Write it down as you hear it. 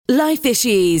Life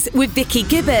Issues with Vicky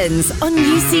Gibbons on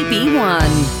UCB1.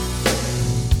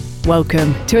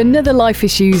 Welcome to another Life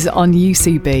Issues on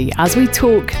UCB as we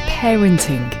talk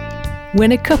parenting.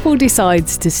 When a couple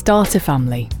decides to start a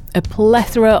family, a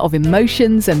plethora of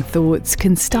emotions and thoughts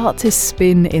can start to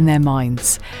spin in their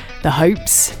minds. The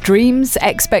hopes, dreams,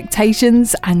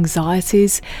 expectations,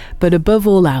 anxieties, but above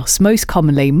all else, most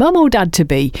commonly, mum or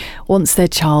dad-to-be wants their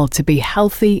child to be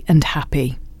healthy and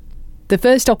happy. The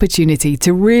first opportunity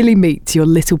to really meet your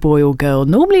little boy or girl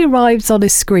normally arrives on a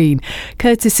screen,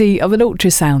 courtesy of an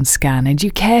ultrasound scan, and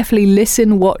you carefully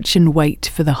listen, watch and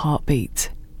wait for the heartbeat.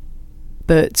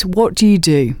 But what do you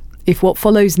do if what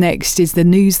follows next is the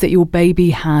news that your baby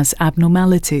has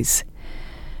abnormalities?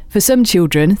 For some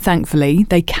children, thankfully,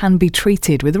 they can be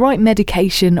treated with the right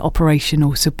medication, operation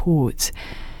or support.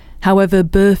 However,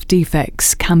 birth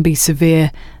defects can be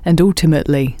severe and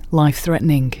ultimately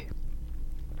life-threatening.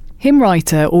 Hymn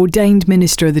writer, ordained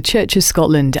minister of the Church of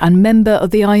Scotland and member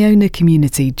of the Iona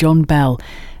community, John Bell,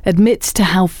 admits to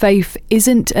how faith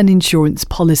isn't an insurance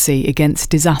policy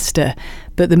against disaster,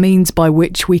 but the means by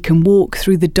which we can walk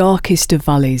through the darkest of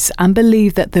valleys and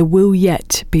believe that there will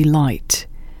yet be light.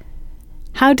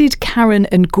 How did Karen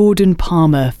and Gordon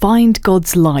Palmer find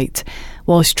God's light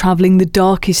whilst travelling the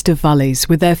darkest of valleys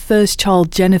with their first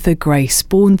child, Jennifer Grace,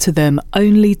 born to them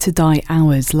only to die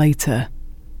hours later?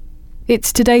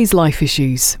 It's today's Life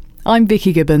Issues. I'm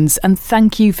Vicky Gibbons and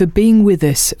thank you for being with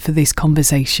us for this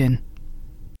conversation.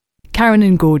 Karen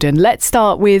and Gordon, let's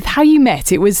start with how you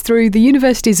met. It was through the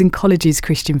Universities and Colleges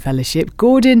Christian Fellowship.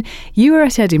 Gordon, you were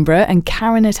at Edinburgh and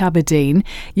Karen at Aberdeen.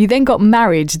 You then got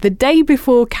married the day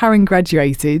before Karen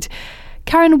graduated.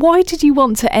 Karen, why did you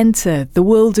want to enter the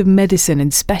world of medicine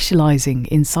and specialising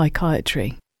in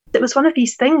psychiatry? It was one of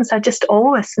these things I just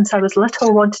always, since I was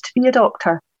little, wanted to be a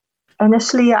doctor.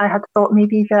 Initially, I had thought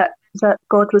maybe that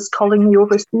God was calling me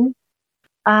overseas.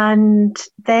 And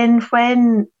then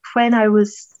when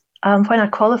I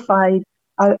qualified,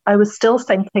 I was still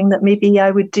thinking that maybe I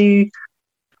would do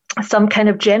some kind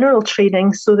of general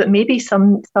training so that maybe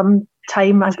some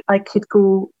time I could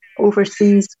go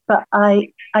overseas. But I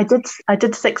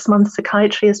did 6 months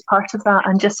psychiatry as part of that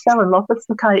and just fell in love with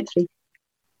psychiatry.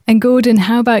 And Gordon,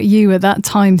 how about you at that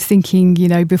time thinking,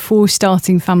 before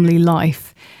starting family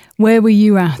life, where were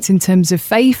you at in terms of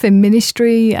faith and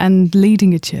ministry and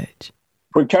leading a church?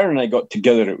 When Karen and I got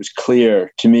together, it was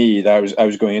clear to me that I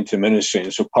was going into ministry.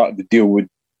 And so part of the deal would,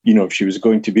 if she was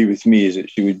going to be with me, is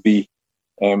that she would be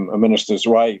a minister's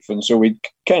wife. And so we'd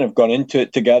kind of gone into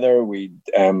it together. We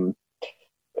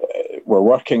were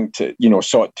working to,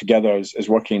 saw it together as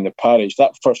working in the parish.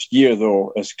 That first year,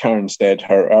 though, as Karen said,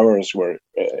 her hours were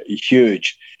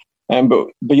huge. But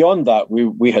beyond that,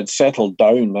 we had settled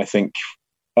down, I think,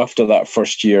 after that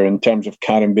first year in terms of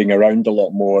Karen being around a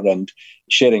lot more and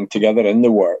sharing together in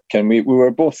the work. And we were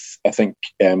both, I think,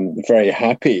 very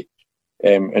happy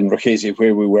in Rochesia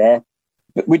where we were.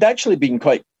 But we'd actually been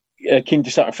quite keen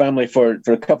to start a family for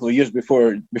a couple of years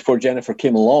before Jennifer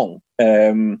came along.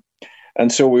 And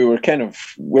so we were kind of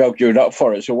well geared up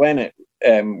for it. So when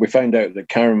we found out that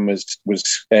Karen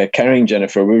was carrying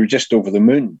Jennifer, we were just over the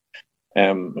moon.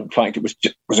 In fact, it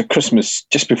was a Christmas,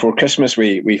 just before Christmas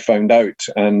we found out,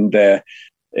 and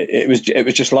it was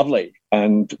just lovely,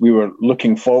 and we were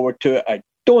looking forward to it. I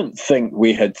don't think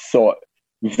we had thought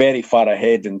very far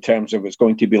ahead in terms of it's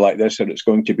going to be like this or it's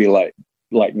going to be like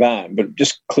that, but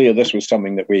just clear this was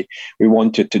something that we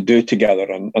wanted to do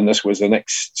together, and this was the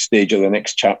next stage of the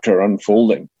next chapter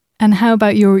unfolding. And how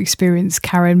about your experience,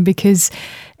 Karen? Because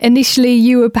initially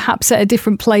you were perhaps at a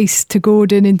different place to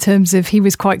Gordon in terms of he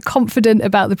was quite confident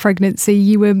about the pregnancy.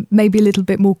 You were maybe a little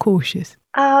bit more cautious.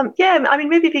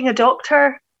 Maybe being a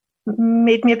doctor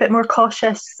made me a bit more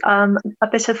cautious. A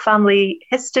bit of family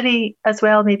history as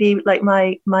well. Maybe like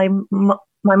my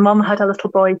mum had a little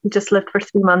boy who just lived for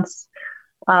 3 months.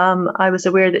 I was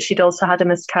aware that she'd also had a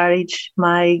miscarriage.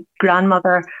 My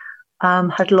grandmother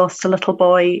had lost a little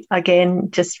boy,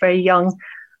 again, just very young.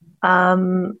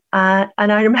 And I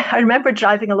remember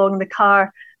driving along in the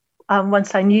car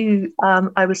once I knew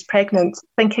I was pregnant,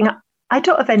 thinking, I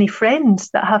don't have any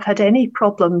friends that have had any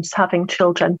problems having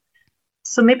children.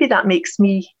 So maybe that makes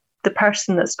me the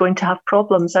person that's going to have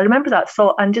problems. I remember that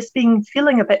thought and just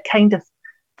feeling a bit kind of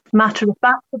matter of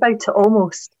fact about it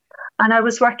almost. And I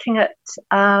was working at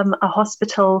a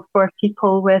hospital for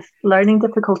people with learning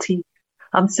difficulties.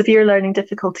 Severe learning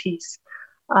difficulties.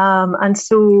 And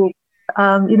so,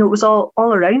 it was all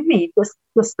around me,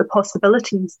 just the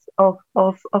possibilities of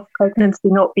pregnancy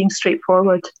not being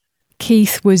straightforward.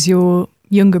 Keith was your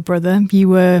younger brother. You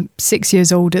were 6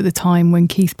 years old at the time when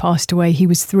Keith passed away. He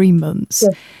was 3 months.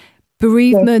 Yes.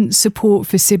 bereavement, support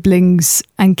for siblings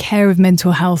and care of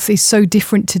mental health is so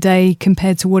different today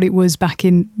compared to what it was back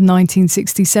in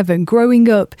 1967. Growing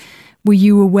up, were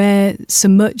you aware so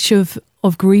much of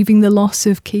grieving the loss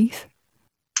of Keith?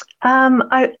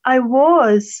 I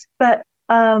was, but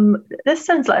this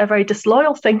sounds like a very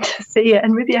disloyal thing to say,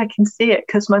 and maybe I can say it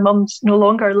because my mum's no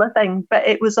longer living, but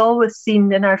it was always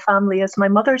seen in our family as my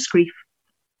mother's grief.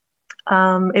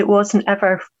 It wasn't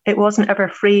ever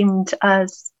framed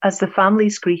as the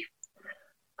family's grief.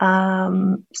 I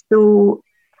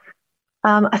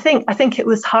think it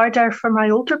was harder for my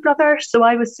older brother. So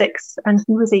I was 6 and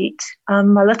he was 8.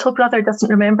 My little brother doesn't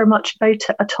remember much about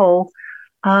it at all.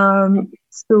 He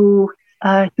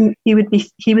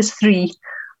was 3.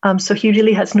 So he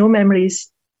really has no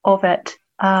memories of it.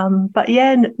 But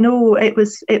yeah, no, it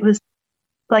was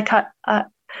like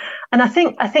and I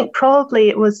think probably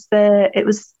it was the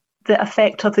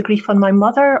effect of the grief on my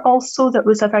mother also that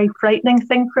was a very frightening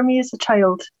thing for me as a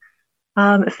child.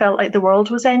 It felt like the world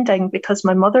was ending because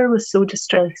my mother was so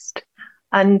distressed,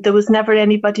 and there was never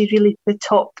anybody really to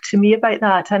talk to me about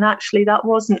that. And actually, that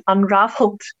wasn't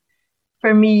unravelled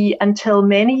for me until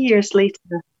many years later,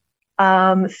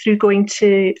 through going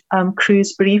to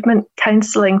Cruse bereavement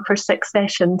counselling for 6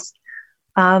 sessions.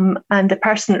 And the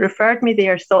person that referred me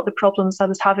there thought the problems I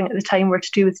was having at the time were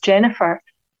to do with Jennifer.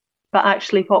 But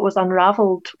actually what was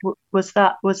unravelled was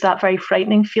that very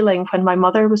frightening feeling when my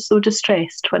mother was so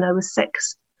distressed when I was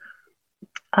 6.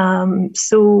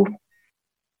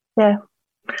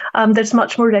 There's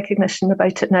much more recognition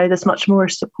about it now. There's much more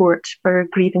support for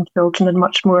grieving children and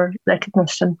much more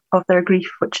recognition of their grief,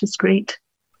 which is great.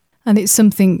 And it's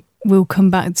something we'll come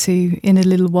back to in a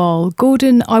little while.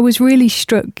 Gordon, I was really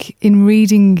struck in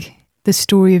reading the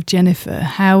story of Jennifer,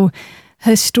 how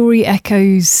her story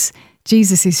echoes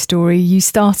Jesus' story. You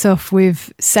start off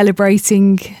with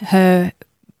celebrating her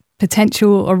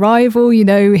potential arrival,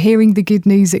 hearing the good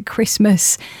news at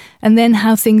Christmas, and then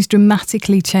how things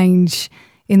dramatically change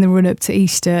in the run-up to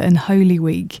Easter and Holy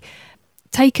Week.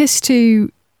 Take us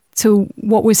to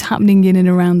what was happening in and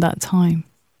around that time.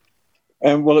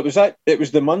 Well, it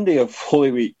was the Monday of Holy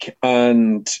Week,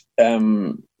 and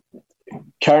Karen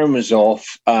was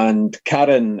off, and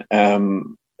Karen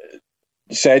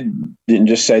said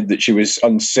that she was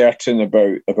uncertain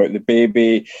about the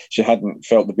baby. She hadn't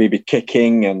felt the baby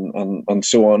kicking and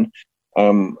so on.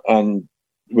 And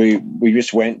we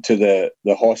just went to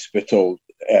the hospital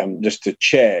just to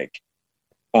check.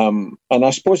 And I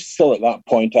suppose still at that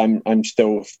point, I'm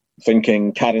still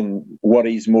thinking Karen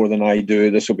worries more than I do.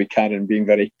 This will be Karen being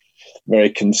very, very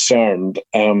concerned.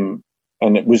 And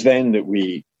it was then that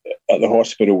at the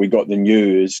hospital, we got the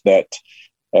news that,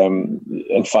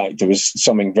 in fact, there was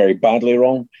something very badly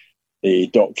wrong. The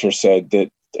doctor said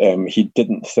that he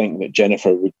didn't think that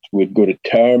Jennifer would go to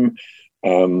term.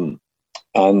 And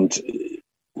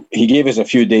he gave us a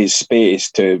few days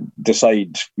space to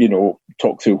decide,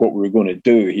 talk through what we were going to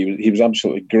do. He was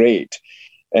absolutely great.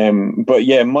 But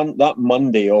yeah, that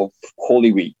Monday of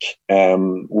Holy Week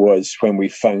was when we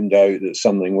found out that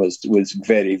something was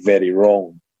very, very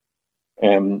wrong.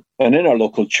 And in our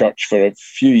local church for a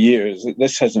few years,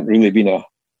 this hasn't really been a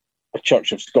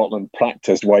Church of Scotland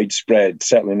practice widespread,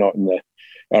 certainly not in the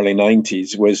early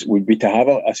 90s, would be to have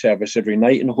a service every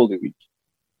night in Holy Week.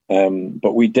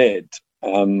 But we did.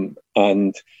 And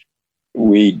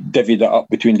we divvied it up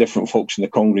between different folks in the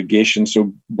congregation.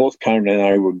 So both Karen and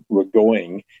I were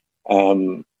going.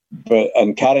 Karen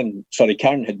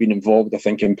had been involved, I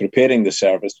think, in preparing the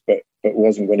service, but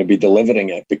wasn't going to be delivering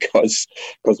it because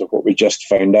of what we just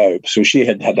found out. So she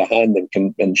had a hand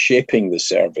in shaping the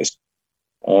service.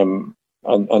 And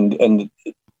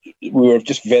we were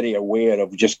just very aware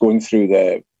of just going through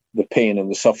the pain and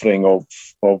the suffering of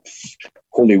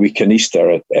Holy Week and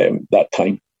Easter at that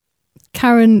time.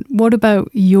 Karen, what about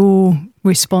your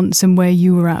response and where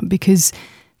you were at? Because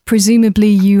presumably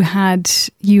you had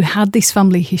this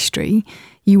family history.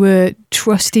 You were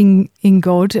trusting in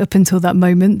God up until that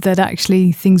moment that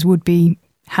actually things would be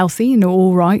healthy and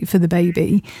all right for the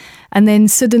baby. And then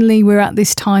suddenly we're at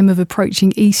this time of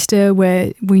approaching Easter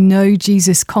where we know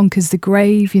Jesus conquers the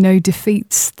grave,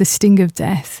 defeats the sting of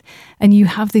death. And you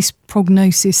have this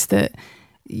prognosis that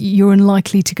you're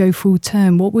unlikely to go full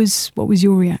term. What was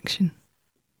your reaction?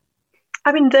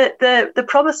 I mean, the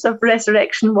promise of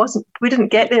resurrection we didn't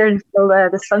get there until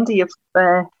the Sunday of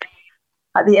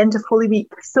at the end of Holy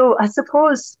Week. So I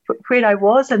suppose where I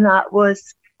was in that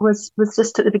was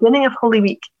just at the beginning of Holy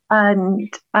Week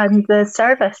and the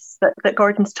service that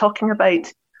Gordon's talking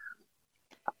about.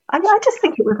 I just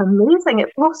think it was amazing.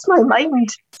 It blows my mind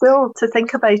still to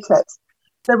think about it.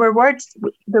 there were words,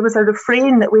 there was a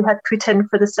refrain that we had put in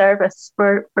for the service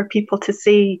for people to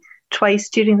say twice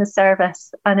during the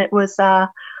service. And it was a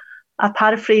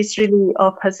paraphrase really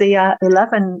of Hosea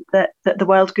 11 that the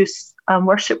Wild Goose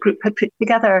worship group had put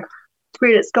together,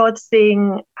 where it's God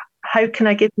saying, "How can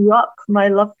I give you up? My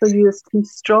love for you is too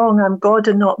strong. I'm God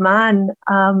and not man."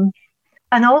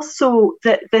 And also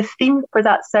the theme for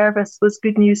that service was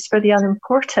good news for the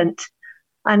unimportant.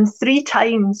 And 3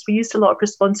 times, we used a lot of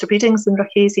responsive readings in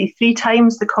Rochesi, 3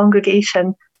 times the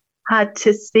congregation had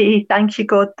to say, "Thank you,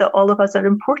 God, that all of us are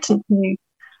important to you."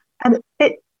 And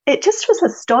it just was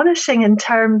astonishing in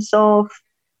terms of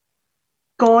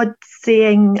God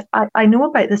saying, I know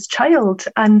about this child,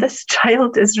 and this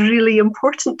child is really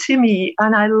important to me,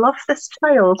 and I love this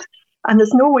child, and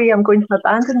there's no way I'm going to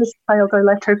abandon this child or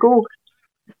let her go.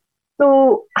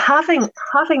 So having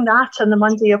that on the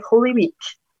Monday of Holy Week,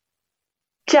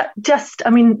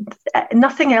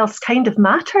 nothing else kind of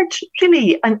mattered,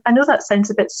 really. And I know that sounds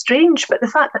a bit strange, but the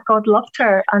fact that God loved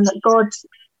her and that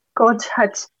God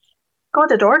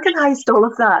had organised all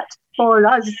of that for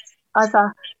us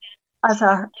as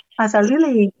a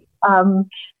really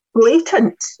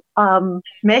blatant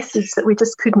message that we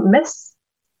just couldn't miss.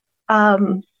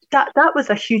 That was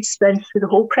a huge strength through the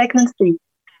whole pregnancy.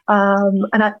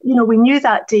 And we knew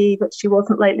that day that she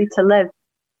wasn't likely to live.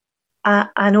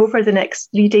 And over the next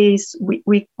 3 days,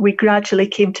 we gradually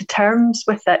came to terms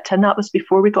with it, and that was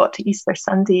before we got to Easter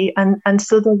Sunday. And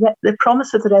so the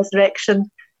promise of the resurrection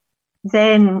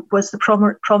then was the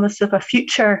promise of a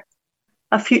future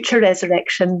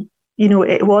resurrection.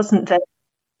 It wasn't that,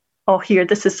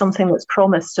 this is something that's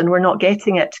promised and we're not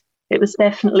getting it. It was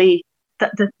definitely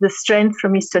that the strength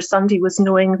from Easter Sunday was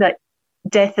knowing that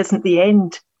death isn't the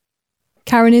end.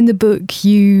 Karen, in the book,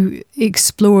 you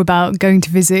explore about going to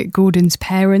visit Gordon's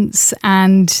parents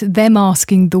and them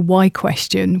asking the why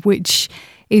question, which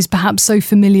is perhaps so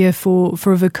familiar for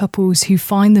other couples who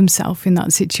find themselves in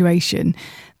that situation.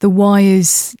 The why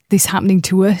is this happening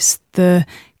to us?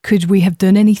 Could we have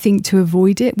done anything to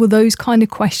avoid it? Were those kind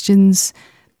of questions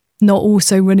not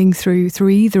also running through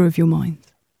either of your minds?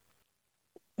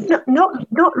 Not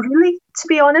really, to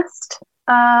be honest.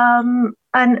 And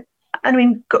I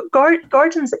mean,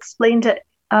 Gordon's explained it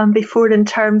before in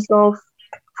terms of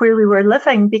where we were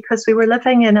living, because we were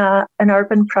living in an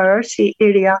urban priority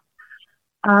area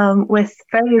with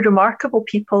very remarkable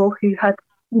people who had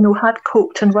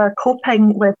coped and were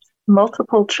coping with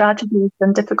multiple tragedies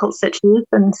and difficult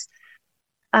situations.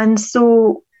 And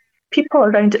so people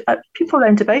around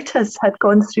about us had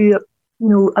gone through,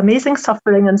 amazing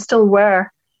suffering and still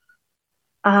were.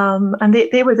 And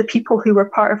they were the people who were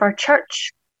part of our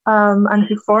church. And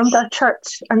who formed our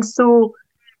church, and so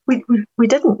we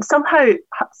didn't somehow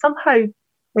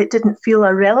it didn't feel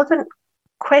a relevant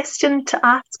question to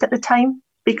ask at the time,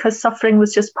 because suffering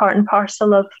was just part and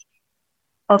parcel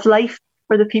of life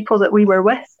for the people that we were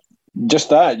with. Just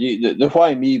that the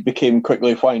why me became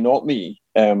quickly why not me.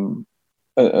 I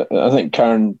think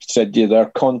Karen said their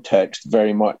context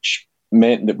very much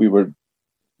meant that we were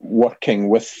working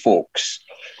with folks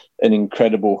in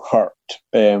incredible hurt,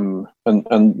 and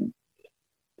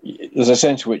there's a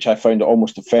sense in which I found it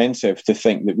almost offensive to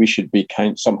think that we should be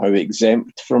somehow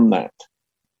exempt from that.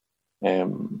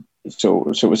 So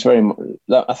it was very.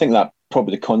 I think that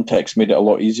probably the context made it a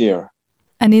lot easier.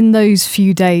 And in those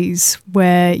few days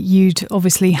where you'd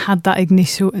obviously had that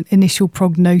initial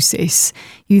prognosis,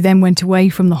 you then went away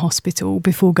from the hospital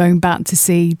before going back to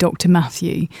see Dr.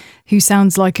 Matthew, who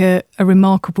sounds like a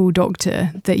remarkable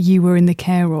doctor that you were in the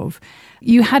care of.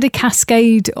 You had a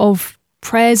cascade of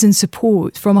prayers and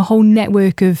support from a whole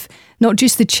network of not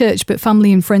just the church, but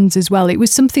family and friends as well. It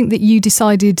was something that you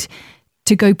decided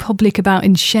to go public about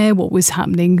and share what was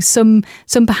happening. Some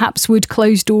perhaps would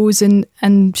close doors and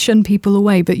shun people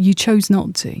away, but you chose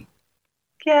not to.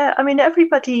 Yeah, I mean,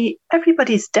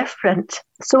 everybody's different.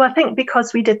 So I think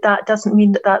because we did that doesn't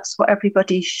mean that that's what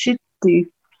everybody should do.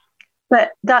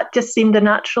 But that just seemed a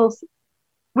natural.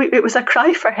 It was a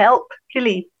cry for help,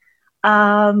 really.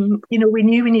 We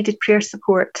knew we needed prayer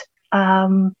support,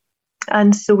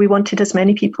 and so we wanted as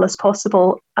many people as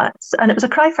possible. And it was a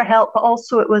cry for help, but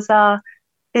also it was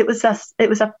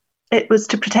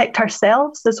to protect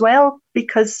ourselves as well,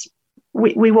 because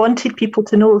we wanted people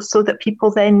to know, so that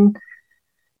people then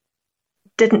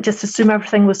didn't just assume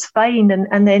everything was fine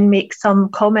and then make some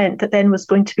comment that then was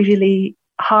going to be really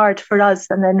hard for us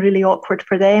and then really awkward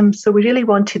for them. So we really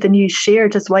wanted the news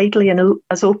shared as widely and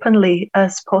as openly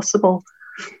as possible.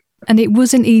 And it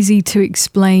wasn't easy to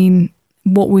explain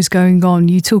what was going on.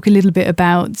 You talk a little bit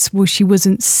about, she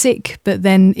wasn't sick, but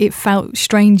then it felt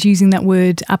strange using that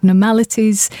word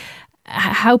abnormalities.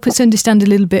 help us understand a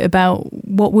little bit about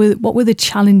what were the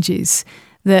challenges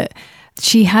that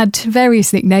she had.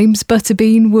 Various nicknames,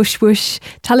 Butterbean, Whoosh Whoosh.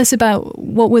 Tell us about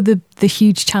what were the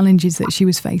huge challenges that she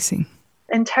was facing.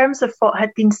 In terms of what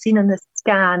had been seen in the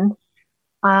scan,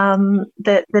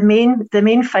 the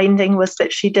main finding was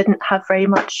that she didn't have very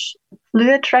much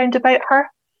fluid round about her.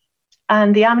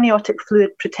 And the amniotic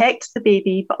fluid protects the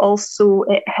baby, but also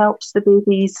it helps the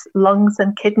baby's lungs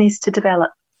and kidneys to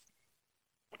develop.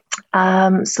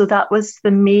 So that was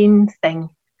the main thing.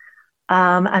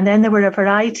 And then there were a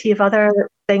variety of other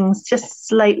things, just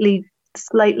slightly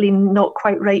not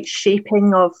quite right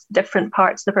shaping of different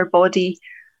parts of her body.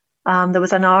 There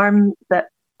was an arm that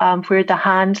where the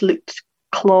hand looked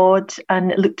clawed and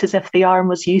it looked as if the arm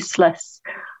was useless.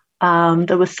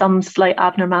 There was some slight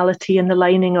abnormality in the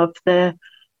lining of the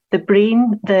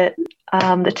brain,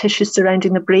 the tissues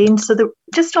surrounding the brain. So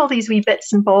just all these wee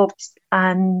bits and bobs.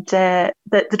 And the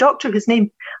doctor, whose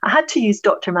name, I had to use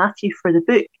Dr. Matthew for the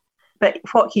book, but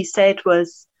what he said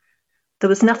was there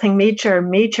was nothing major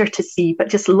to see, but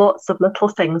just lots of little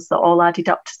things that all added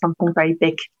up to something very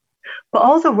big. But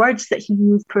all the words that he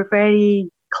used were very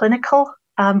clinical.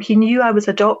 He knew I was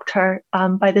a doctor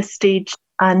by this stage.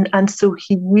 And so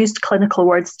he used clinical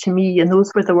words to me, and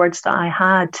those were the words that I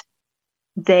had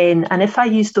then. And if I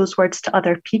used those words to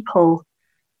other people,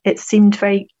 it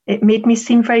made me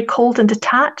seem very cold and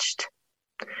detached.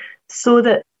 So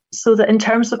that in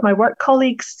terms of my work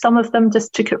colleagues, some of them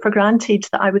just took it for granted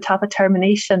that I would have a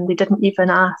termination. They didn't even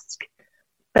ask.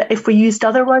 But if we used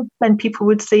other words, then people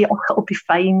would say, "Oh, it'll be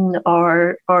fine,"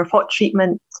 or "What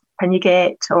treatment can you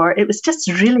get?" Or it was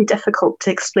just really difficult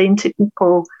to explain to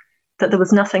people that there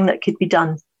was nothing that could be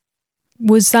done.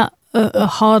 Was that a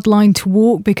hard line to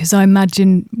walk? Because I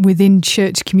imagine within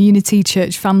church community,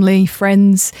 church family,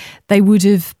 friends, they would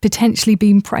have potentially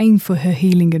been praying for her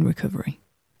healing and recovery.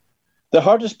 The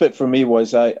hardest bit for me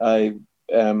was I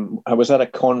was at a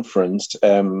conference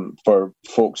for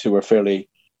folks who were fairly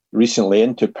recently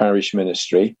into parish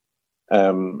ministry,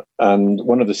 and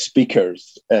one of the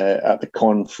speakers at the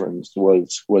conference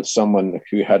was someone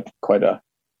who had quite a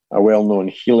well-known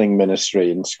healing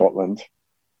ministry in Scotland.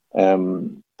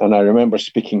 And I remember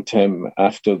speaking to him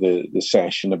after the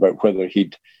session about whether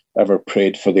he'd ever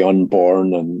prayed for the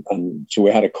unborn. And so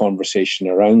we had a conversation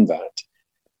around that.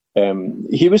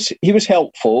 He was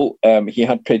helpful. He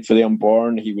had prayed for the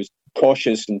unborn. He was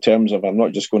cautious in terms of, I'm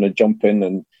not just going to jump in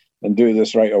and do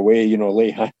this right away,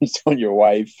 lay hands on your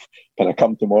wife, can I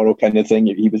come tomorrow kind of thing.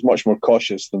 He was much more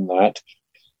cautious than that.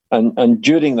 And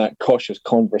during that cautious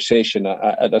conversation,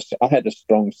 I had a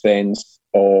strong sense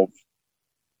of,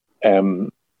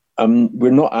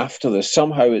 we're not after this.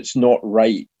 Somehow it's not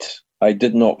right. I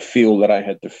did not feel that I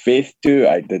had the faith to.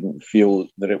 I didn't feel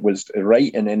that it was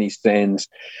right in any sense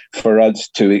for us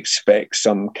to expect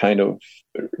some kind of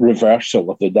reversal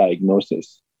of the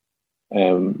diagnosis.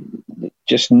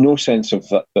 Just no sense of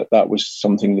that was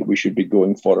something that we should be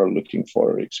going for or looking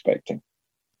for or expecting.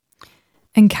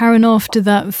 And Karen, after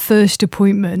that first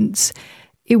appointment,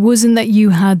 it wasn't that you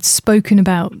had spoken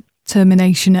about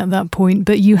termination at that point,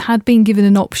 but you had been given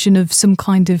an option of some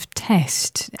kind of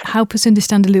test. Help us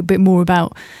understand a little bit more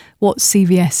about what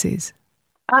CVS is.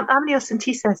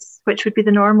 Amniocentesis, which would be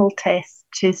the normal test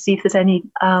to see if there's any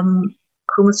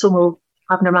chromosomal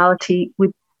abnormality,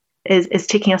 is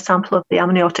taking a sample of the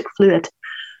amniotic fluid.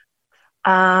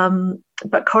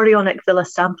 But chorionic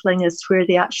villus sampling is where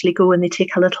they actually go and they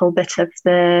take a little bit of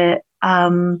the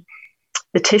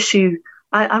tissue.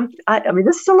 I mean,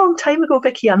 this is a long time ago,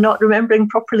 Vicky. I'm not remembering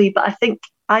properly, but I think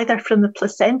either from the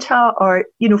placenta or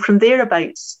from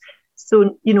thereabouts.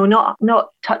 So not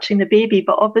touching the baby,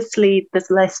 but obviously there's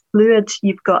less fluid.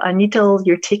 You've got a needle.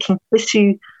 You're taking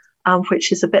tissue,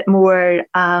 which is a bit more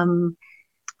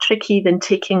tricky than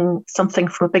taking something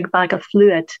from a big bag of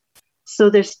fluid. So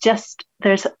there's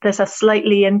a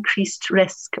slightly increased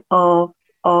risk of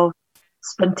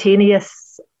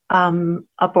spontaneous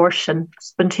abortion,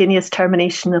 spontaneous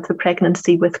termination of the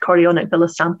pregnancy with chorionic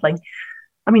villus sampling.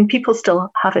 I mean, people still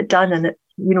have it done, and it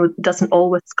doesn't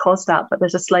always cause that, but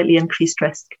there's a slightly increased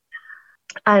risk.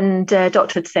 And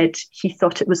doctor had said he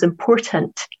thought it was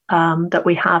important that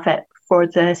we have it for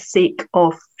the sake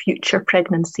of future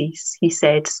pregnancies. He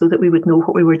said, so that we would know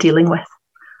what we were dealing with.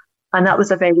 And that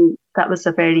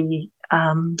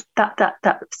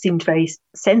seemed very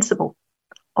sensible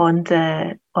on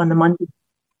the Monday.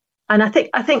 And I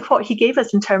think what he gave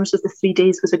us in terms of the 3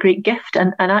 days was a great gift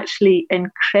and actually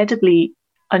incredibly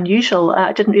unusual.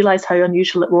 I didn't realise how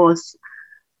unusual it was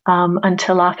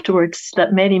until afterwards,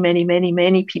 that many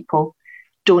people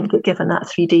don't get given that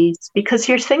 3 days because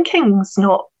your thinking's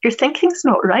not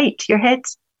right. Your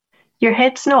head's your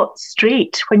head's not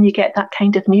straight when you get that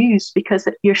kind of news, because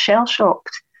you're shell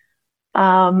shocked.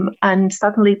 And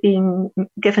suddenly being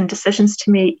given decisions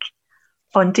to make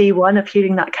on day one of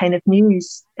hearing that kind of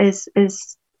news is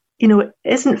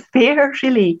isn't fair,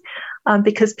 really,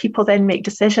 because people then make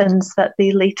decisions that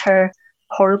they later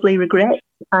horribly regret.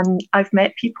 And I've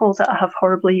met people that have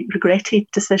horribly regretted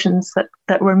decisions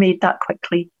that were made that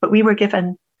quickly. But we were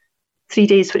given 3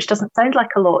 days, which doesn't sound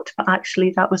like a lot, but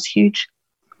actually that was huge.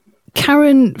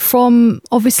 Karen, from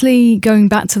obviously going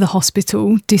back to the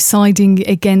hospital, deciding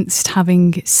against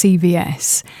having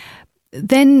CVS,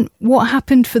 then what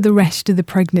happened for the rest of the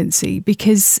pregnancy?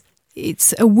 Because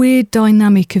it's a weird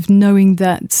dynamic of knowing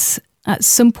that at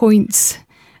some point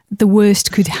the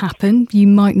worst could happen. You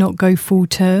might not go full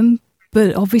term,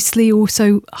 but obviously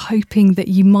also hoping that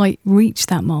you might reach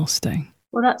that milestone.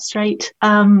 Well, that's right.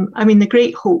 The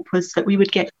great hope was that we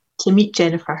would get to meet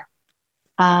Jennifer.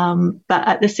 But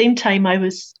at the same time, I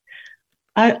was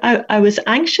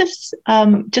anxious,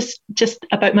 just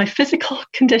about my physical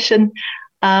condition,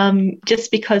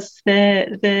 just because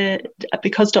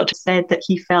because doctor said that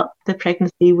he felt the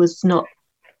pregnancy was not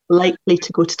likely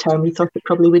to go to term. He thought it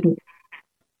probably wouldn't,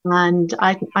 and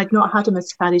I'd not had a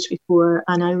miscarriage before,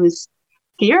 and I was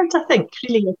scared, I think,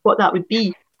 really, of what that would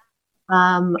be,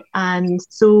 and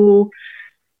so.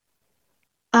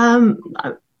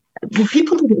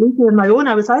 People didn't leave me on my own.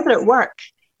 I was either at work,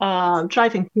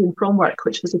 driving to and from work,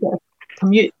 which was a bit of a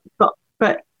commute, but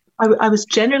I was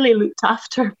generally looked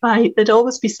after by, there'd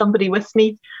always be somebody with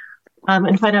me.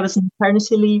 And when I was on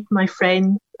maternity leave, my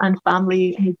friends and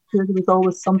family made sure there was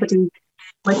always somebody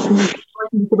with me. I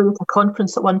was away at a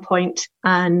conference at one point,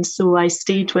 and so I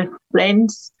stayed with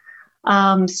friends.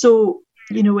 It's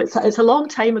a long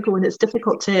time ago, and it's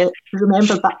difficult to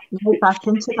remember right back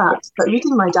into that. But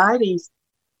reading my diaries,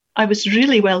 I was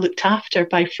really well looked after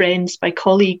by friends, by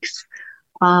colleagues,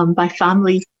 by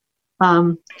family,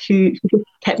 who just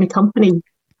kept me company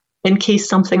in case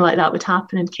something like that would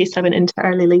happen, in case I went into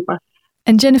early labour.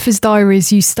 And Jennifer's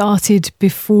diaries, you started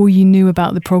before you knew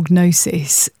about the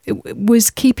prognosis. Was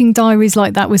keeping diaries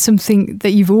like that was something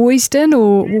that you've always done,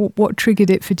 or what triggered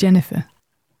it for Jennifer?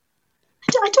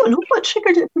 I don't know what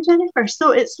triggered it for Jennifer.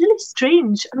 So it's really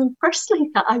strange. Firstly,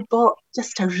 that I bought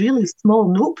just a really small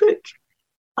notebook,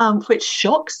 which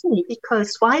shocks me,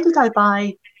 because why did I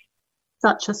buy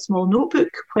such a small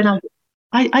notebook when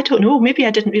I don't know, maybe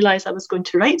I didn't realise I was going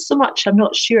to write so much, I'm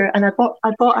not sure. And I bought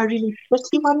a really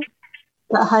pretty one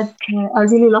that had a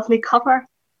really lovely cover,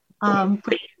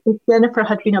 which if Jennifer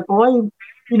had been a boy,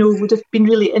 would have been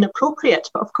really inappropriate.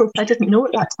 But of course I didn't know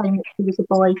at that time that she was a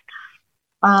boy.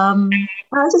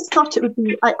 I just thought it would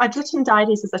be, I'd written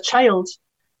diaries as a child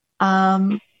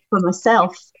for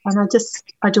myself, and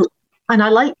I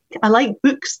like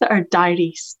books that are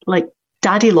diaries, like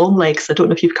Daddy Longlegs. I don't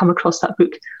know if you've come across that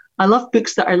book. I love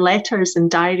books that are letters and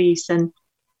diaries, and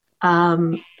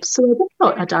so I just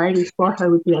thought a diary for her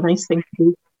would be a nice thing to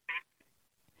do.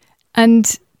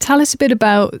 And tell us a bit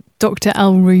about Dr.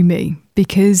 Al-Rumi,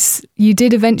 because you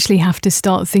did eventually have to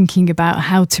start thinking about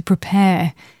how to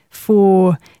prepare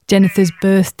for Jennifer's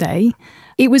birthday.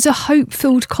 It was a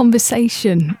hope-filled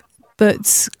conversation,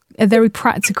 but a very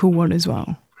practical one as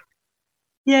well.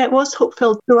 Yeah, it was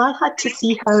hope-filled. So I had to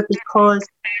see her because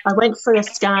I went for a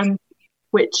scan,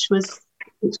 which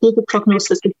gave the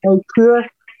prognosis as very poor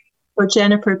for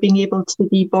Jennifer being able to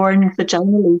be born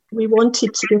vaginally. We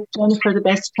wanted to give Jennifer the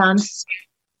best chance,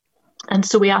 and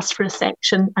so we asked for a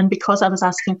section. And because I was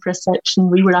asking for a section,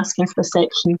 we were asking for a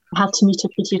section, I had to meet a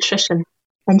paediatrician.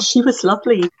 And she was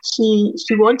lovely. She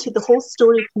wanted the whole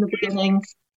story from the beginning.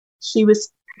 There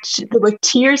were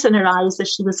tears in her eyes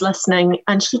as she was listening,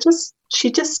 and she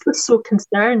just was so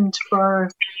concerned for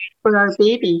our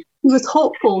baby. She was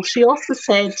hopeful. She also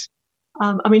said,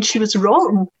 she was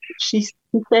wrong. She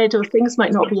said, things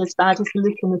might not be as bad as they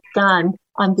look in the scan,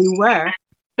 and they were.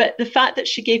 But the fact that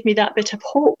she gave me that bit of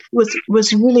hope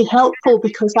was really helpful,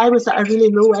 because I was at a really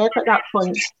low ebb at that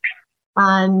point,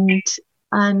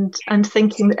 and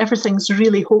thinking that everything's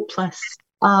really hopeless.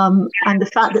 And the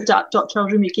fact that Dr.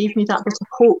 Al-Rumi gave me that bit of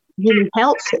hope really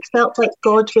helped. It felt like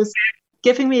God was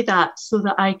giving me that so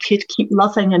that I could keep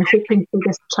loving and hoping for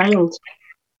this child.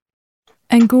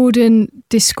 And Gordon,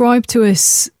 describe to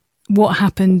us what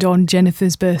happened on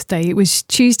Jennifer's birthday. It was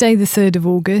Tuesday the 3rd of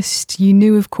August. You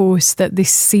knew, of course, that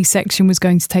this C-section was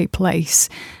going to take place.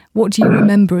 What do you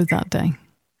remember of that day?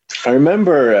 I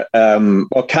remember,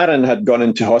 Karen had gone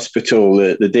into hospital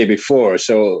the day before.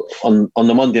 So on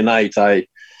the Monday night, I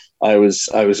was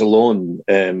alone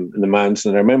in the manse,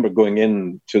 and I remember going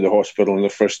in to the hospital on the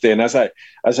first day. And as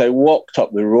I walked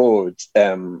up the road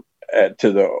to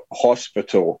the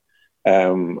hospital,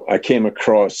 I came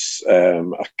across a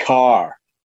car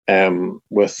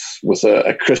with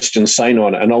a Christian sign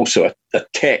on it, and also a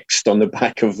text on the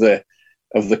back of the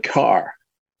car.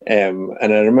 And I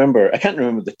can't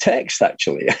remember the text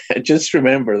actually. I just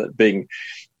remember that being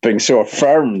so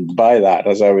affirmed by that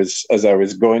as I was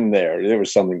going there. There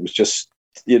was something that was just,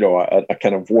 a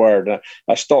kind of word.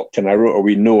 I stopped and I wrote a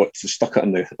wee note and stuck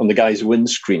it on the guy's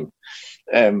windscreen,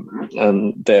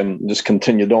 and just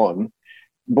continued on.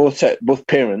 Both sets of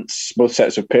parents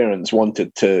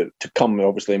wanted to come,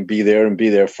 obviously, and be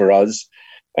there for us.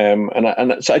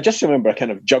 So I just remember a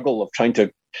kind of juggle of trying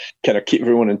to kind of keep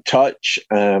everyone in touch.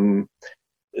 The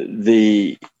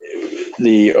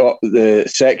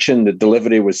section, the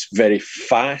delivery was very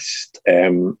fast.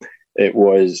 It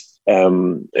was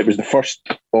the first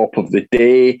op of the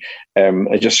day.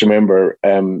 I just remember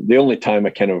the only time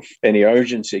any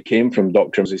urgency came from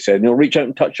doctors. He said, reach out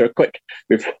and touch her quick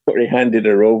before he handed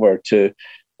her over to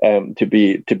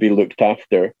be looked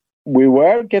after. We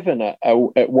were given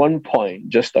at one point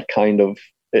just a kind of,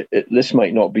 this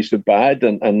might not be so bad.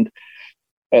 And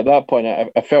at that point,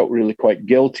 I felt really quite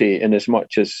guilty, in as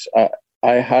much as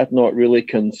I had not really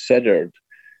considered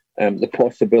the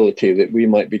possibility that we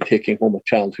might be taking home a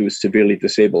child who was severely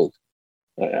disabled.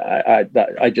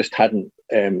 I just hadn't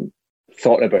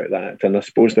thought about that. And I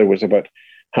suppose there was about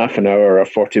half an hour or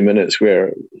 40 minutes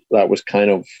where that was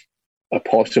kind of a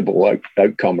possible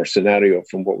outcome or scenario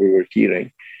from what we were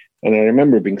hearing. And I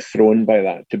remember being thrown by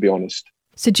that, to be honest.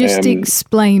 So just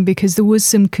explain, because there was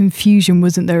some confusion,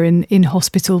 wasn't there, in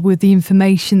hospital with the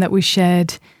information that was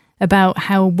shared about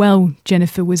how well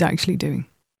Jennifer was actually doing.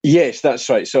 Yes, that's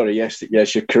right. Sorry, yes,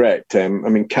 you're correct.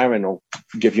 Karen will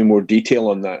give you more detail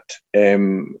on that.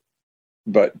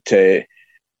 But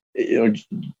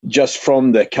just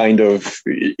from the kind of,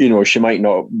 she might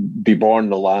not be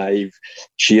born alive,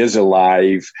 she is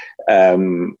alive. As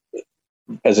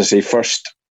I say,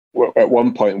 first, at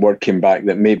one point, word came back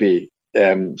that maybe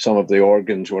some of the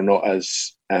organs were not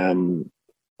as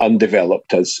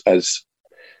undeveloped as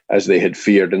they had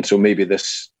feared, and so maybe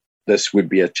this would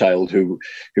be a child who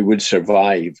would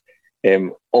survive,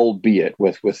 albeit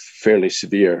with fairly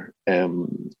severe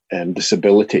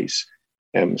disabilities.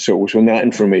 So it was when that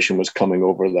information was coming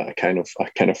over that I kind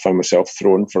of found myself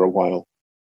thrown for a while.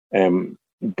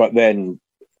 But then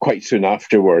quite soon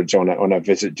afterwards, on a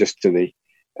visit just to the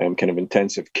kind of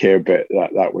intensive care bit,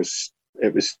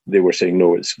 they were saying,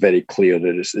 no, it's very clear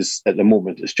that it's at the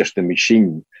moment it's just a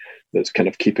machine that's kind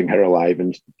of keeping her alive,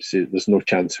 and there's no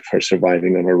chance of her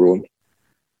surviving on her own.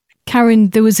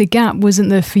 Karen, there was a gap, wasn't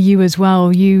there, for you as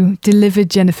well? You delivered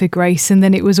Jennifer Grace, and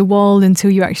then it was a while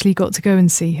until you actually got to go and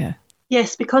see her.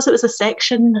 Yes, because it was a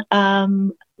section,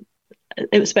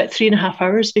 it was about 3.5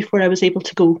 hours before I was able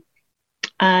to go.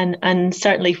 And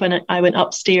certainly when I went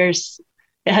upstairs,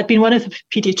 it had been one of the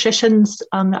paediatricians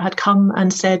that had come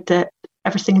and said that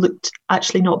everything looked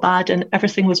actually not bad and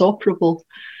everything was operable.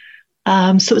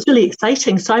 So it was really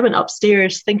exciting. So I went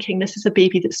upstairs thinking this is a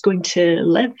baby that's going to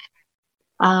live.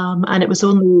 And it was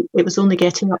only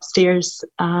getting upstairs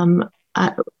and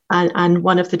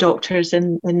one of the doctors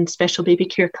in special baby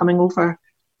care coming over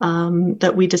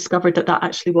that we discovered that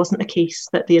actually wasn't the case,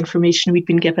 that the information we'd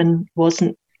been given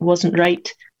wasn't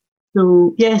right.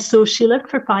 So so she lived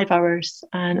for 5 hours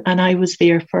and I was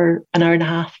there for an hour and a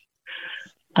half,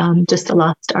 just the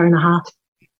last hour and a half.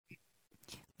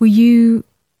 Were you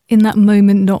in that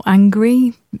moment not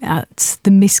angry at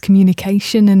the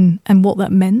miscommunication and what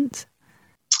that meant?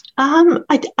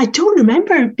 I don't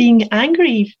remember being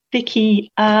angry,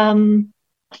 Vicky. No,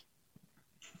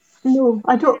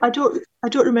 I don't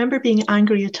remember being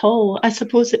angry at all. I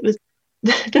suppose it was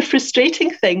the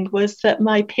frustrating thing was that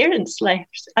my parents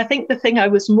left. I think the thing I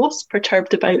was most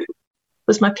perturbed about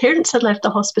was my parents had left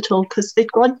the hospital because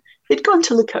they'd gone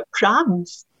to look at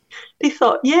prams. They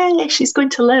thought, yeah, she's going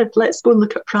to live. Let's go and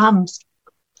look at prams.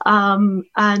 And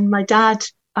my dad,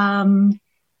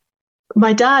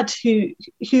 who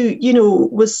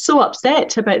was so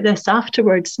upset about this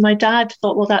afterwards, my dad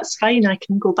thought, well, that's fine. I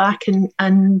can go back and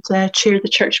chair the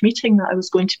church meeting that I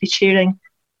was going to be chairing.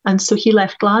 And so he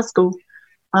left Glasgow,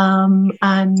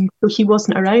 and so he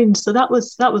wasn't around. So that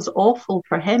was awful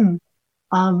for him,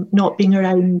 not being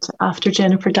around after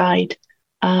Jennifer died.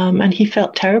 And he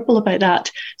felt terrible about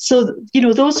that. So,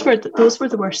 those were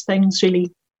the worst things,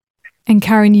 really. And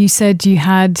Karen, you said you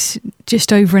had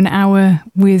just over an hour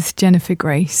with Jennifer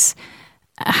Grace.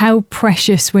 How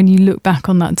precious, when you look back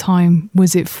on that time,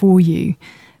 was it for you,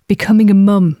 becoming a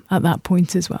mum at that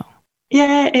point as well?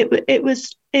 Yeah, it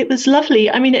was It was lovely.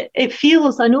 I mean, it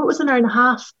feels, I know it was an hour and a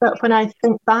half, but when I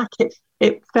think back,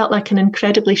 it felt like an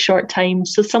incredibly short time.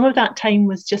 So some of that time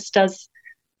was just us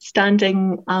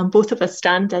standing, both of us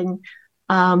standing,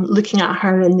 looking at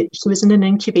her, and she was in an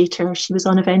incubator, she was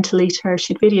on a ventilator,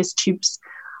 she had various tubes.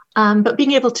 But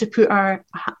being able to put our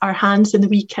hands in the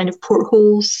wee kind of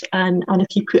portholes, and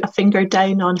if you put a finger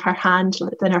down on her hand,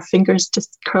 then our fingers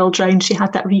just curled round. She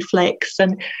had that reflex.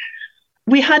 And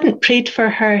we hadn't prayed for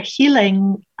her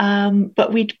healing,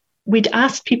 but we'd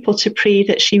asked people to pray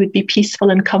that she would be peaceful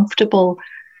and comfortable.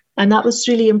 And that was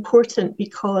really important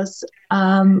because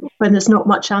when there's not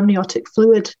much amniotic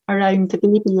fluid around the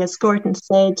baby, as Gordon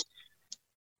said,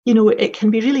 it can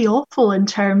be really awful in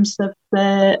terms of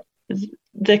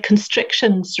the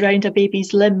constrictions around a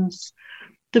baby's limbs.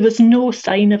 There was no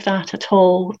sign of that at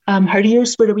all. Her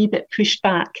ears were a wee bit pushed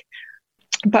back,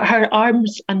 but her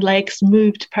arms and legs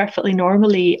moved perfectly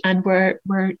normally, and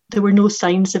there were no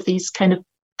signs of these kind of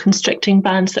constricting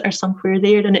bands that are somewhere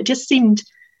there. And it just seemed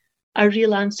a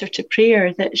real answer to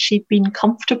prayer that she'd been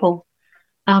comfortable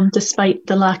despite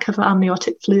the lack of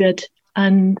amniotic fluid,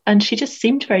 and she just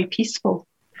seemed very peaceful.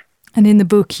 And in the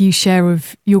book, you share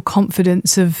of your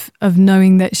confidence of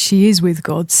knowing that she is with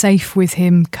God, safe with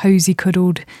him, cosy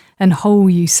cuddled and whole,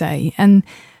 you say. And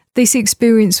this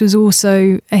experience was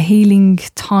also a healing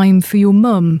time for your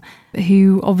mum,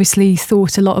 who obviously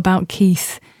thought a lot about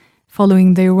Keith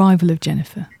following the arrival of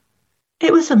Jennifer.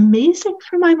 It was amazing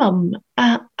for my mum,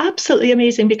 absolutely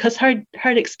amazing, because her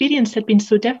experience had been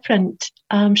so different.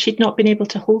 She'd not been able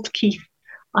to hold Keith.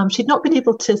 She'd not been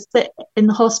able to sit in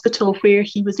the hospital where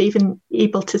he was even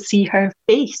able to see her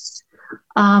face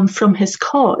from his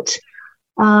cot.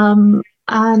 And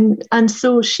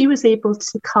so she was able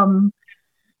to come.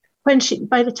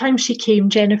 By the time she came,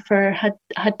 Jennifer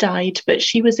had died, but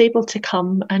she was able to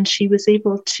come, and she was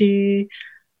able to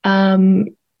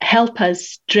help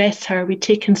us dress her. We'd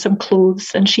taken some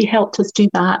clothes and she helped us do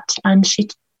that. And she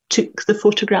took the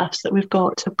photographs that we've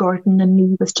got of Gordon and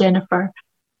me with Jennifer.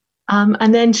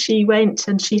 And then she went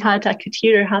and I could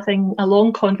hear her having a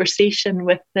long conversation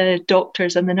with the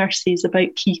doctors and the nurses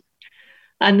about Keith.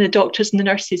 And the doctors and the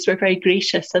nurses were very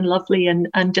gracious and lovely and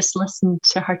just listened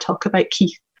to her talk about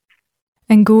Keith.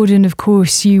 And Gordon, of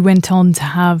course, you went on to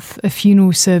have a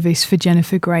funeral service for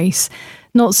Jennifer Grace.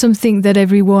 Not something that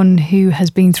everyone who has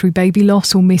been through baby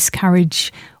loss or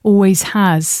miscarriage always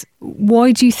has.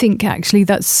 Why do you think actually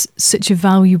that's such a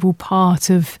valuable part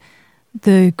of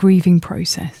the grieving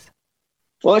process?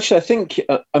 Well, actually, I think,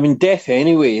 death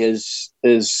anyway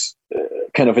is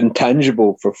kind of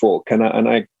intangible for folk. And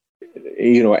I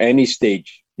at any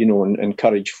stage,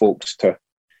 encourage folks to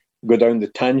go down the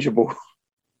tangible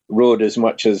road as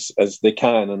much as they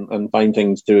can and find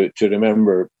things to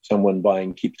remember someone by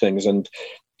and keep things. And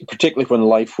particularly when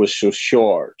life was so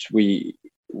short, we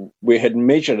had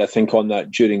measured, I think, on that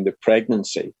during the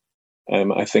pregnancy.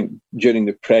 I think during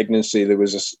the pregnancy there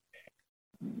was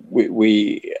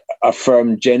we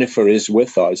affirmed Jennifer is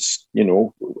with us,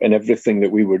 in everything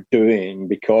that we were doing,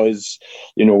 because,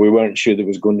 we weren't sure there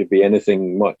was going to be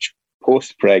anything much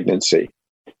post-pregnancy.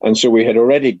 And so we had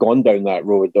already gone down that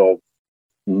road of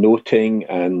noting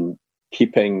and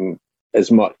keeping as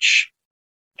much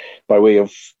by way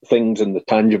of things in the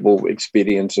tangible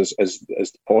experiences as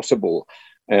possible.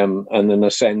 And in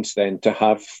a sense then to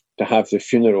have the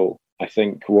funeral, I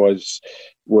think was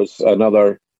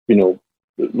another,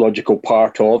 logical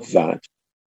part of that.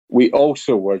 We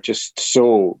also were just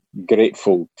so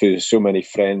grateful to so many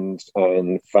friends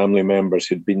and family members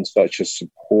who'd been such a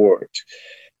support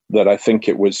that I think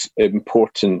it was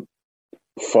important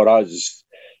for us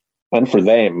and for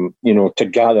them, to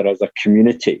gather as a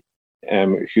community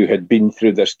who had been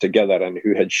through this together and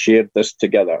who had shared this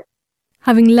together.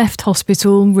 Having left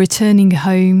hospital, returning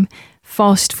home,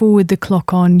 fast forward the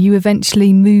clock on, you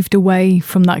eventually moved away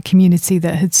from that community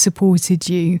that had supported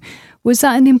you. Was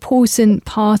that an important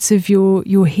part of your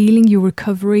healing, your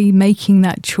recovery, making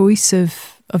that choice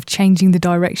of changing the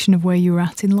direction of where you were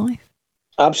at in life?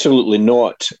 Absolutely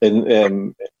not,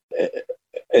 in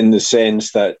the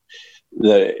sense that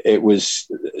it was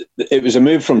a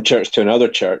move from church to another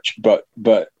church, but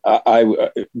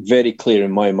I very clear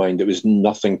in my mind it was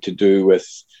nothing to do with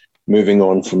moving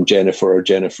on from Jennifer or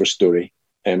Jennifer's story.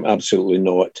 Absolutely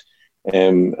not.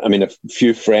 A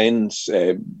few friends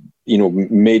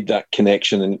made that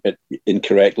connection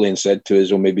incorrectly and said to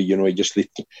us, maybe you just need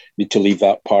to leave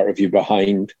that part of you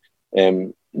behind.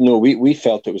 No, we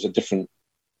felt it was a different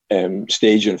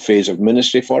stage and phase of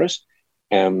ministry for us.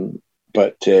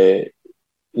 But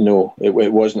no, it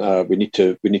wasn't we need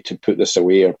to put this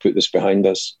away or put this behind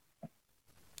us.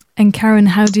 And Karen,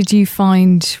 how did you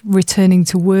find returning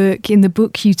to work? In the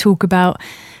book, you talk about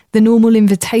the normal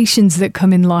invitations that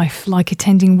come in life, like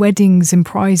attending weddings and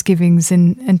prize givings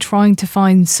and trying to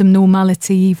find some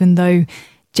normality, even though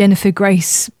Jennifer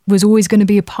Grace was always going to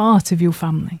be a part of your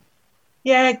family.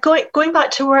 Yeah, going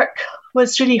back to work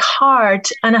was really hard.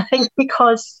 And I think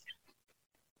because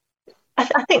I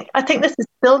think this is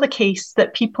still the case,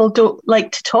 that people don't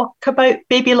like to talk about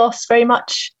baby loss very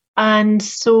much. And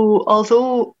so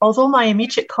although my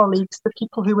immediate colleagues, the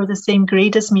people who were the same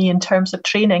grade as me in terms of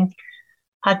training,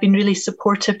 had been really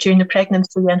supportive during the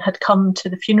pregnancy and had come to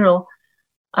the funeral,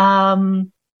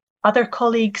 other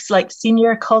colleagues, like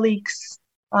senior colleagues,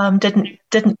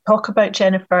 didn't talk about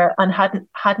Jennifer and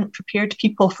hadn't prepared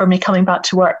people for me coming back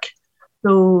to work.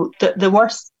 So the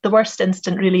worst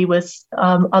instant really was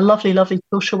a lovely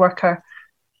social worker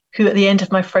who at the end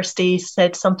of my first day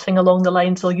said something along the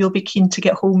lines, "Oh, you'll be keen to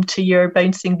get home to your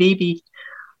bouncing baby."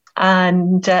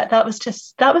 And that was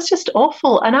just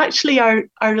awful. And actually our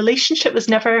relationship was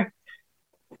never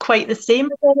quite the same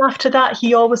again after that.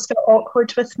 He always felt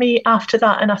awkward with me after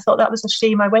that, and I thought that was a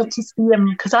shame. I went to see him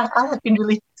because I had been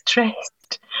really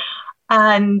stressed,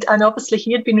 and obviously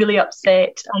he had been really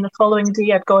upset. And the following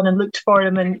day I'd gone and looked for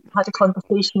him and had a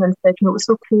conversation and said, "No, it's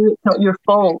okay, it's not your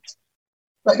fault."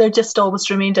 But there just always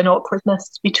remained an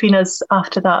awkwardness between us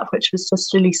after that, which was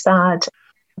just really sad.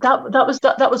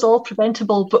 That was all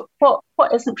preventable, but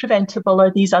what isn't preventable are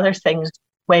these other things,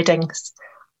 weddings,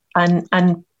 and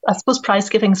I suppose prize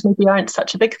givings maybe aren't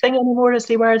such a big thing anymore as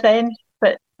they were then.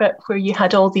 But where you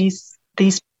had all these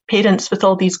parents with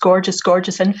all these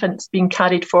gorgeous infants being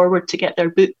carried forward to get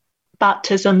their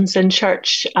baptisms in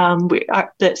church.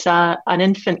 That's an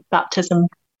infant baptism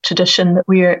tradition that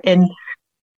we're in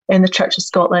the Church of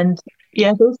Scotland.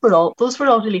 Yeah, those were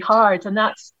all really hard, and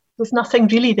there's nothing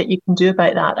really that you can do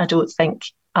about that, I don't think,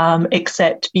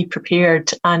 except be prepared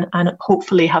and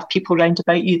hopefully have people round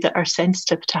about you that are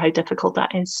sensitive to how difficult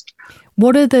that is.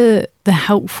 What are the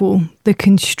helpful, the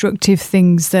constructive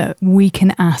things that we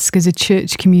can ask as a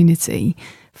church community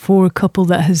for a couple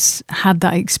that has had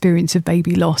that experience of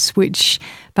baby loss, which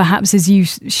perhaps, as you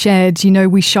shared,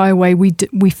 we shy away,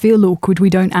 we feel awkward, we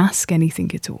don't ask anything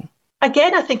at all?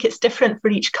 Again, I think it's different for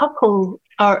each couple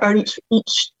or each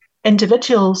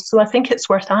individual. So I think it's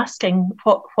worth asking,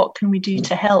 what can we do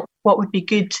to help? What would be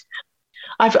good?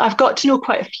 I've got to know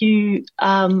quite a few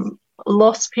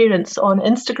lost parents on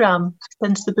Instagram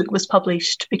since the book was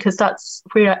published, because that's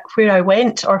where I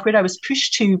went, or where I was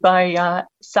pushed to by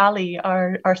Sally,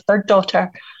 our third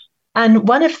daughter. And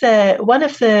one of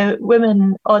the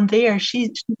women on there,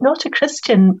 she's not a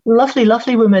Christian,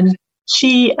 lovely woman.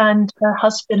 She and her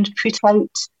husband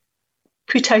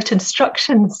put out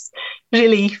instructions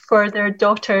really for their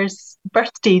daughter's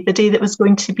birthday, the day that was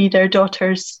going to be their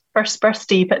daughter's first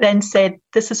birthday, but then said,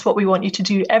 "This is what we want you to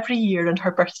do every year on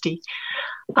her birthday."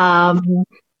 And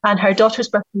her daughter's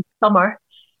birthday is summer.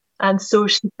 And so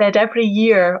she said, "Every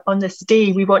year on this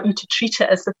day, we want you to treat it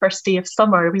as the first day of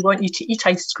summer. We want you to eat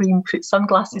ice cream, put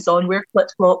sunglasses on, wear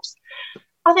flip-flops."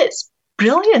 And it's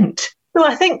brilliant. So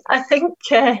I think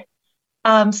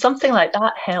something like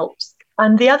that helps.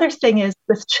 And the other thing is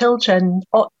with children,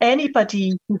 or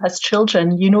anybody who has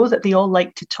children, that they all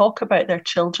like to talk about their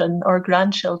children or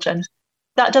grandchildren.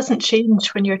 That doesn't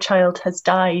change when your child has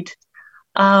died.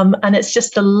 And it's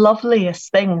just the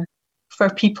loveliest thing for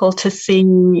people to say,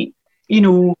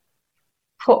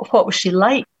 what was she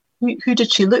like? Who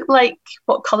did she look like?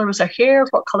 What colour was her hair?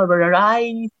 What colour were her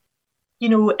eyes?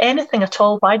 Anything at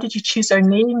all. Why did you choose her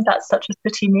name? That's such a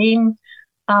pretty name.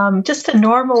 Just the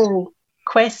normal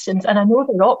questions, and I know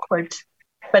they're awkward,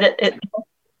 but it's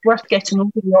worth getting over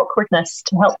the awkwardness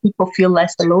to help people feel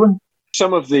less alone.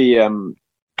 Some of the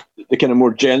kind of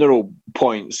more general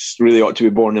points really ought to be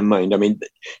borne in mind. I mean,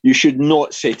 you should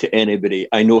not say to anybody,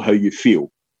 "I know how you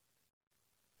feel."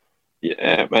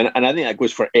 Yeah, and I think that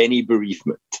goes for any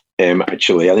bereavement.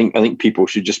 Actually, I think people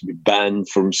should just be banned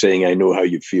from saying, "I know how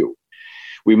you feel."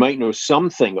 We might know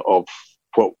something of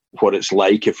what it's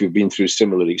like if we've been through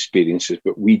similar experiences,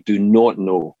 but we do not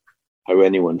know how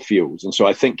anyone feels. And so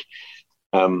I think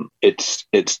the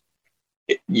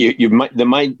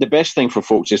best thing for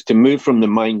folks is to move from the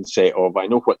mindset of "I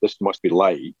know what this must be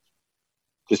like"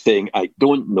 to saying "I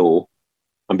don't know,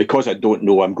 and because I don't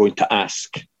know, I'm going to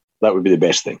ask." That would be the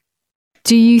best thing.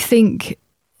 Do you think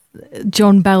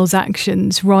John Bell's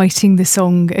actions, writing the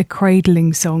song, A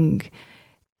Cradling Song,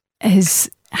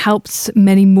 has helped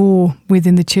many more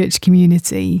within the church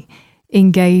community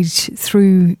engage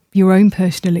through your own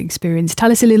personal experience?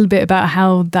 Tell us a little bit about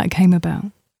how that came about.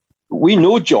 We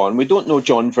know John. We don't know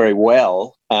John very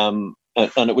well,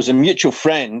 and it was a mutual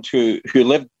friend who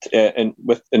lived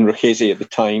in Rochese at the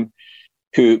time,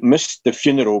 who missed the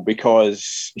funeral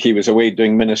because he was away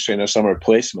doing ministry in a summer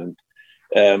placement.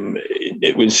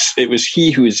 It was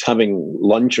he who was having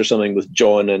lunch or something with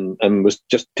John and was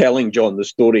just telling John the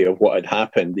story of what had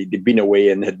happened. He'd been away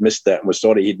and had missed it and was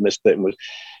sorry he'd missed it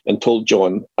and told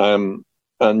John.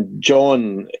 And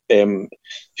John,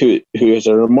 who has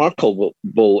a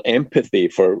remarkable empathy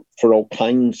for all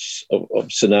kinds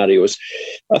of scenarios,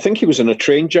 I think he was on a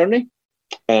train journey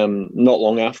not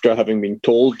long after having been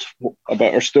told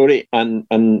about her story, and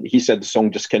he said the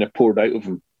song just kind of poured out of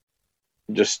him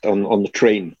just on the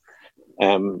train.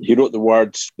 He wrote the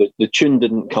words. The tune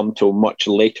didn't come till much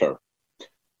later,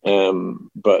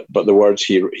 but the words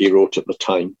he wrote at the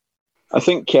time. I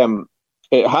think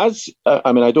it has.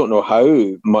 I mean, I don't know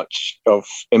how much of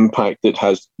impact it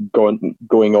has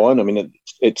going on. I mean,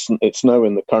 it's now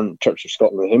in the current Church of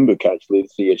Scotland hymn book, actually,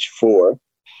 CH4.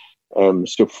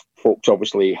 So folks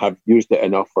obviously have used it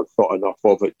enough or thought enough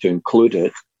of it to include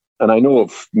it. And I know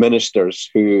of ministers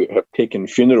who have taken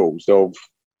funerals of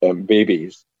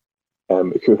babies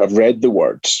who have read the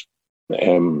words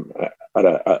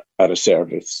at a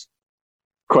service.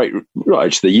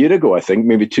 Actually, a year ago, I think,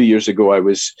 maybe 2 years ago, I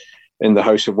was in the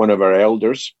house of one of our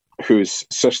elders whose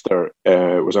sister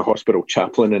was a hospital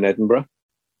chaplain in Edinburgh,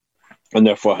 and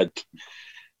therefore had,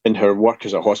 in her work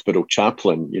as a hospital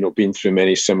chaplain, been through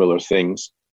many similar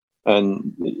things.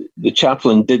 And the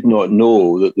chaplain did not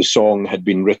know that the song had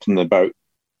been written about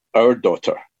our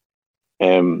daughter.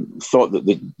 Thought that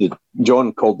the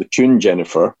John called the tune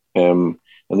Jennifer, and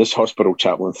this hospital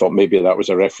chaplain thought maybe that was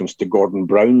a reference to Gordon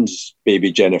Brown's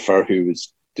baby Jennifer, who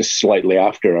was just slightly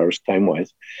after ours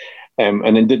time-wise, and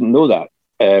then didn't know that.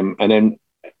 And then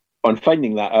on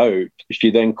finding that out, she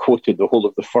then quoted the whole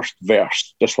of the first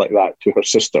verse, just like that, to her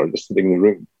sister, just sitting in the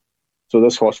room. So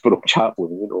this hospital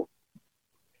chaplain,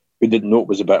 who didn't know it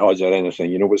was about us or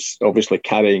anything, was obviously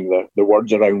carrying the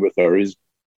words around with her.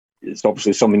 It's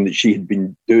obviously something that she had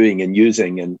been doing and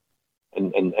using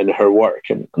in her work.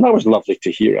 And that was lovely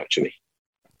to hear, actually.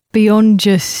 Beyond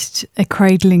just a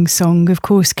cradling song, of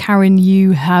course, Karen,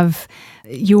 you have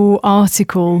your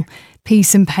article,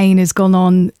 Peace and Pain, has gone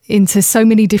on into so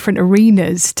many different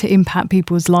arenas to impact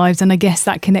people's lives. And I guess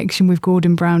that connection with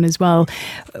Gordon Brown as well.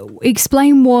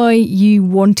 Explain why you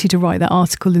wanted to write that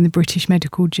article in the British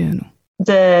Medical Journal.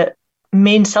 The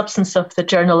main substance of the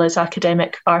journal is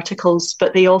academic articles,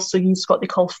 but they also use what they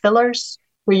call fillers,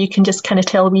 where you can just kind of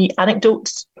tell me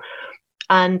anecdotes,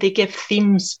 and they give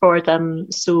themes for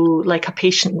them. So like a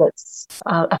patient that's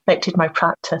affected my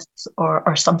practice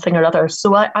or something or other.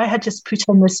 So I had just put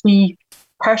in this wee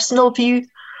personal view.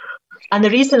 And the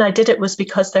reason I did it was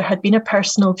because there had been a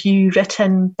personal view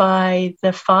written by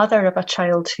the father of a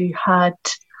child who had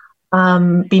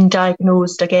been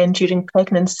diagnosed again during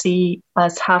pregnancy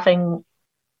as having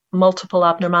multiple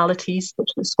abnormalities,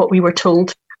 which is what we were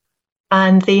told.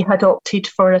 And they had opted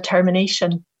for a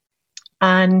termination.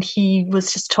 And he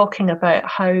was just talking about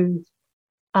how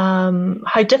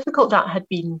difficult that had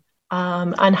been,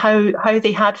 and how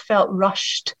they had felt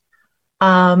rushed,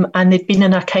 and they'd been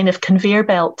in a kind of conveyor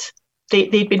belt.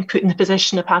 They'd been put in the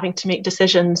position of having to make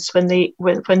decisions when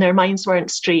their minds weren't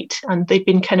straight, and they'd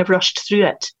been kind of rushed through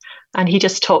it. And he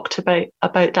just talked about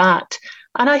that.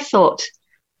 And I thought,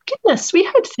 goodness, we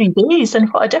had 3 days,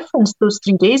 and what a difference those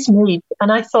 3 days made.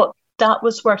 And I thought that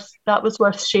was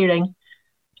worth sharing.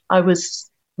 I was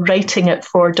writing it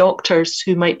for doctors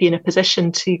who might be in a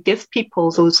position to give people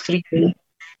those 3 days.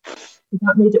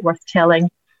 That made it worth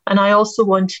telling. And I also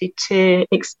wanted to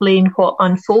explain what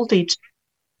unfolded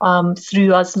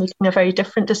through us making a very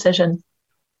different decision.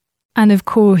 And of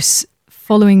course,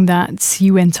 following that,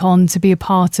 you went on to be a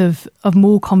part of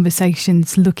more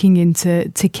conversations looking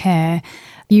into care.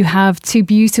 You have 2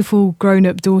 beautiful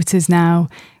grown-up daughters now.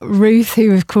 Ruth,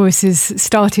 who of course has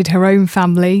started her own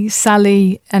family,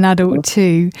 Sally, an adult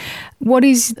too. What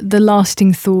is the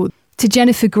lasting thought to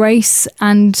Jennifer Grace,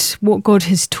 and what God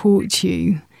has taught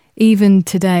you, even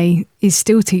today, is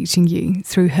still teaching you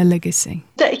through her legacy?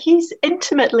 That he's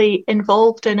intimately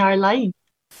involved in our life,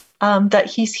 that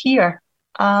he's here,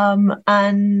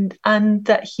 and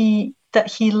that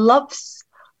he loves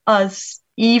us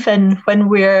even when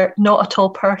we're not at all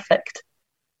perfect.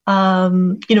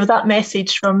 That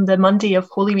message from the Monday of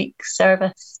Holy Week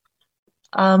service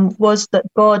was that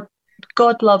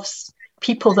God loves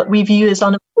people that we view as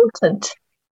unimportant,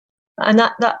 and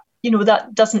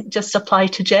that doesn't just apply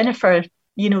to Jennifer.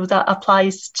 That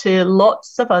applies to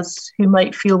lots of us who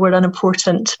might feel we're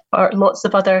unimportant, or lots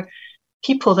of other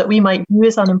people that we might view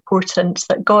as unimportant.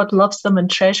 That God loves them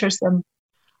and treasures them,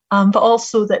 but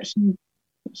also that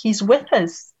he's with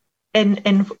us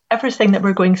in everything that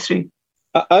we're going through.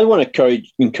 I want to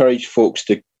encourage folks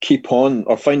to keep on,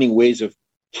 or finding ways of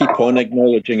keep on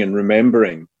acknowledging and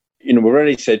remembering. We've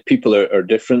already said people are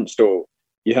different, so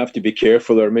you have to be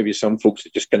careful. There are maybe some folks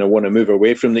that just kind of want to move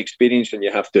away from the experience, and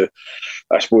you have to,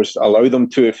 I suppose, allow them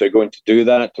to if they're going to do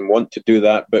that and want to do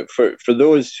that. But for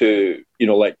those who,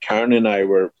 like Karen and I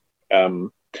were,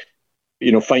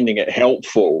 finding it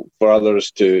helpful for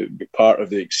others to be part of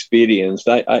the experience,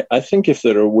 I think if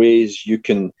there are ways you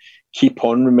can keep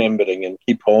on remembering and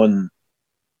keep on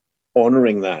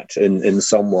honouring that in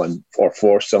someone or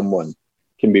for someone,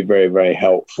 can be very, very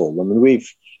helpful. I mean, we've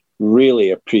really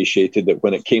appreciated that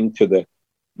when it came to the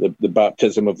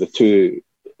baptism of the two,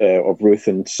 of Ruth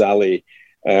and Sally,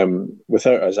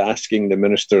 without us asking, the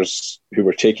ministers who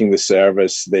were taking the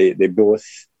service, they both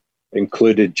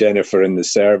included Jennifer in the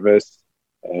service.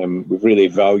 We've really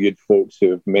valued folks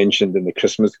who have mentioned in the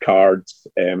Christmas cards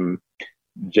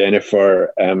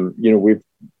Jennifer.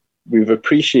 We've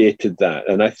appreciated that,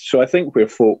 and I think where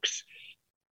folks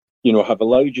have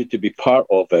allowed you to be part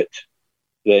of it,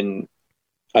 then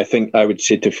I think I would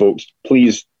say to folks,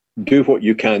 please do what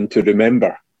you can to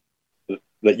remember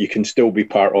that you can still be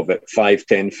part of it 5,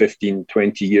 10, 15,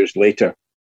 20 years later.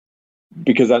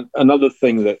 Because another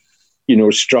thing that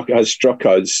has struck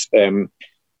us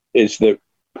is that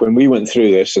when we went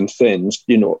through this and things,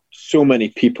 so many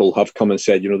people have come and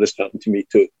said, this happened to me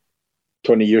too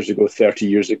 20 years ago, 30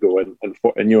 years ago, and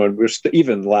we're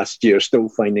even last year still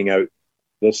finding out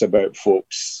this about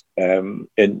folks,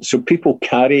 and so people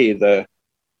carry the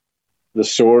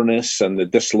soreness and the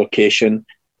dislocation,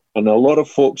 and a lot of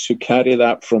folks who carry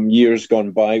that from years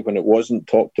gone by when it wasn't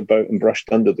talked about and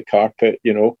brushed under the carpet,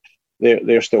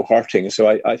 they're still hurting.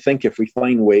 So I think if we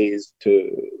find ways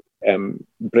to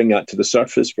bring that to the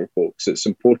surface for folks, it's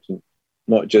important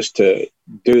not just to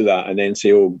do that and then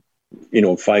say,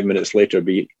 5 minutes later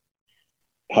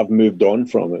have moved on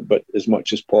from it, but as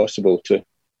much as possible to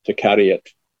carry it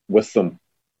with them.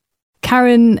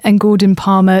 Karen and Gordon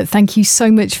Palmer, thank you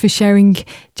so much for sharing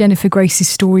Jennifer Grace's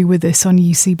story with us on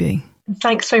UCB.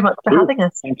 Thanks very much for having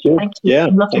us. Thank you. Yeah,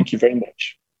 thank you very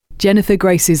much. Jennifer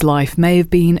Grace's life may have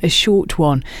been a short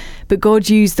one, but God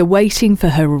used the waiting for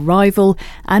her arrival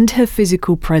and her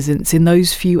physical presence in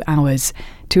those few hours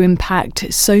to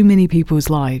impact so many people's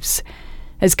lives.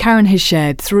 As Karen has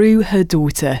shared, through her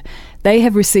daughter, they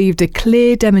have received a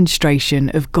clear demonstration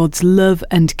of God's love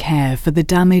and care for the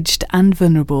damaged and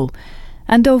vulnerable,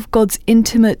 and of God's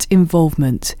intimate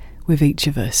involvement with each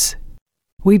of us.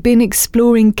 We've been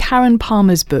exploring Karen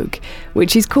Palmer's book,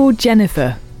 which is called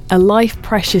Jennifer, A Life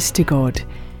Precious to God.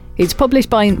 It's published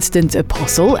by Instant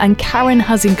Apostle, and Karen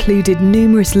has included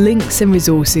numerous links and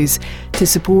resources to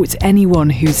support anyone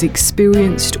who's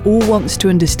experienced or wants to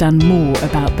understand more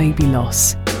about baby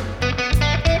loss.